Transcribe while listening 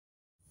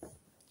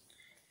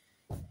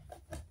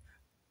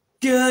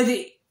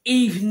Good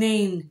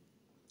evening,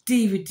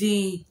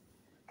 DVD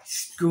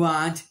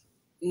squad.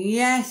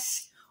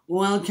 Yes,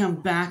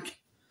 welcome back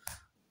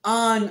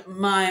on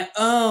my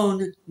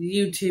own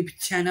YouTube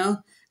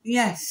channel.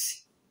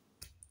 Yes,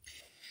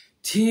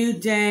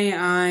 today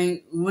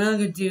I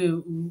will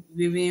do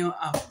review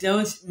of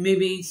those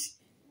movies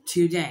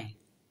today.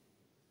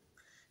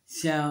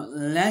 So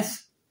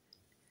let's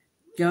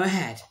go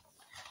ahead.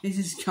 This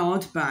is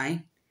called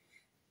by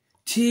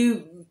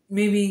two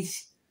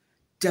movies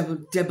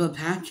double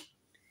pack.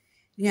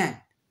 Yeah,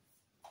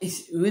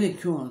 it's really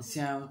cool.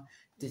 So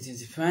this is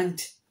the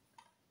front,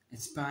 the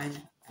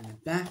spine, and the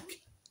back.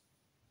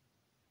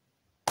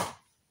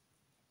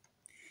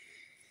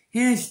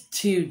 Here's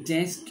two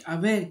discs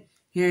of it.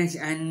 Here's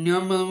a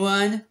normal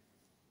one.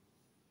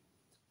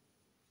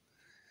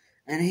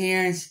 And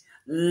here's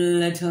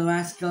Little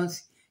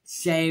Rascals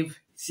Save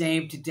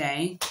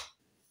Today.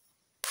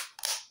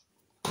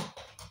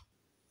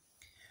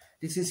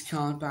 This is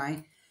called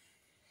by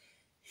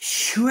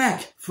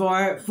Shrek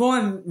for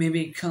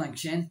movie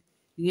collection.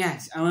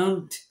 Yes, I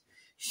won't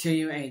show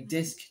you a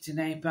disc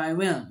today, but I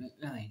will,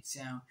 really.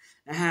 So,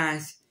 it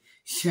has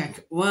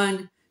Shrek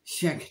 1,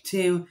 Shrek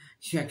 2,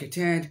 Shrek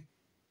 3,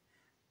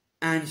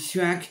 and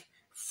Shrek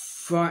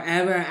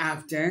Forever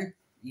After.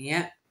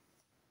 Yep.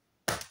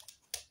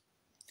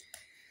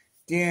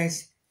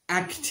 There's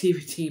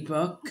Activity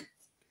Book,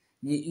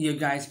 you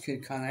guys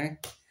could call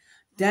it.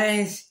 That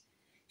is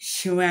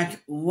Shrek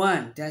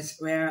 1. That's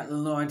where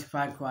Lord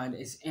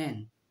Farquaad is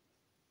in.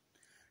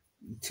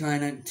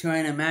 Trying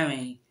to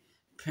marry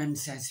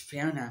Princess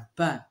Fiona,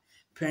 but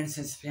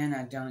Princess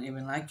Fiona don't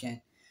even like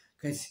it,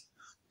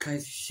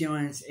 cause she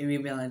wants a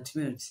reveal of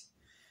truth.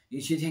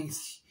 She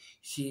thinks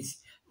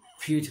she's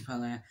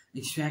beautiful, and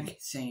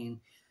Shrek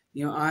saying,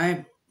 "You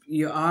are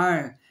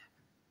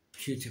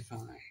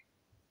beautiful."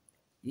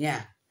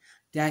 Yeah,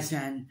 that's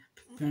when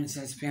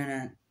Princess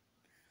Fiona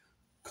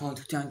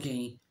called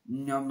Donkey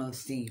Normal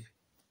Steve.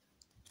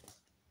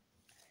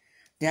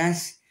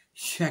 That's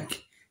Shrek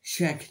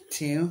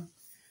 2.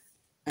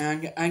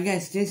 And I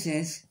guess this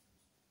is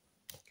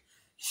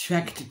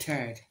Shrek the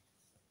Third.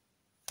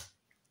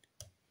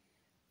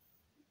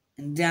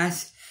 And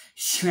that's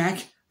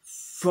Shrek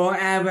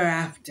Forever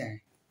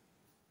After.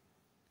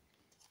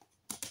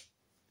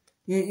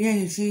 Yeah,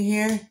 you see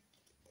here?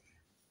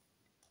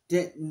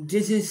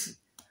 This is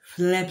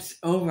flips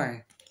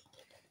over.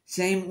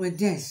 Same with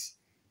this.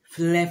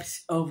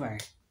 Flips over.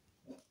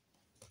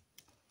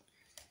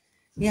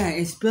 Yeah,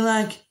 it's been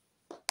like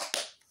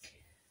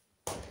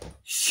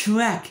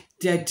Shrek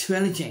the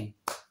Trilogy.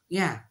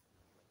 Yeah.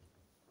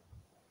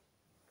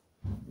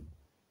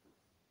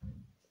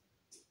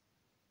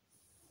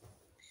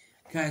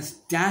 Because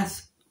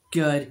that's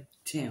good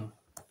too.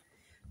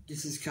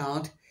 This is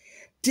called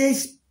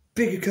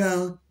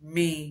Despicable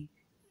Me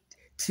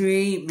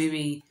 3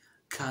 movie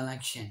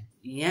collection.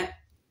 Yep.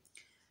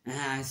 It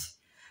has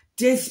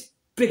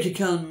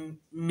Despicable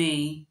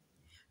Me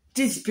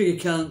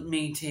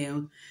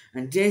 2,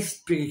 and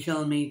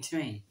Despicable Me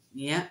 3.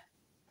 Yep.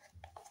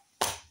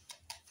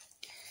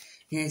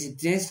 Here's a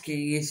disc,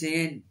 you see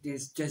it,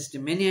 there's just a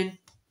minion.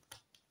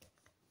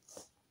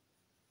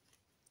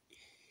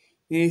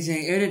 Here's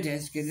a other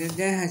disc, that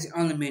has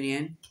all the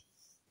minion.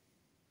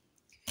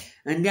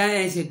 And that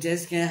is a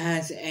disc that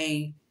has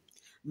a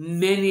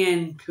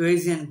minion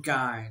prison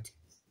guard.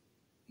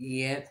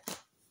 Yep.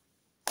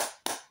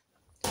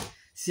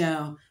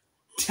 So,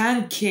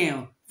 thank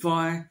you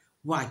for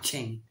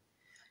watching.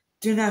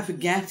 Do not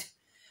forget,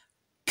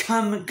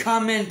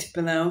 comment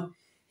below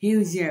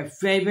who's your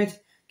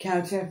favorite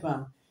character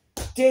from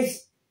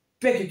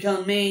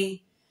Despicable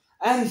Me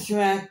and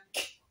Shrek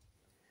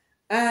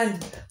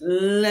and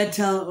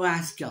Little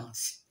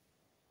Rascals.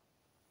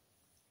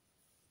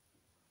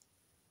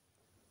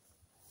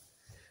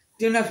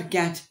 Do not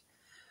forget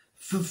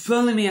to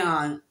follow me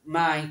on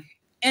my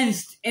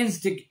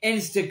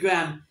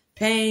Instagram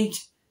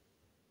page,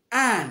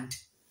 and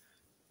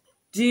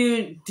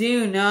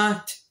do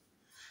not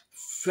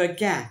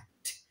forget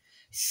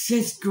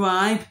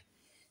subscribe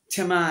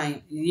to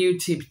my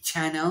YouTube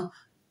channel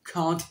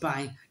called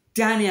by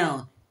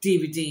Daniel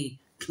DVD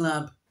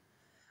Club,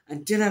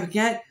 and do not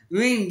forget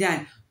ring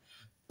that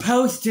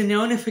post the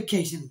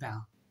notification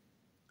bell.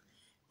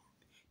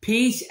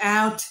 Peace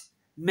out,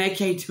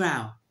 make a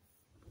trow.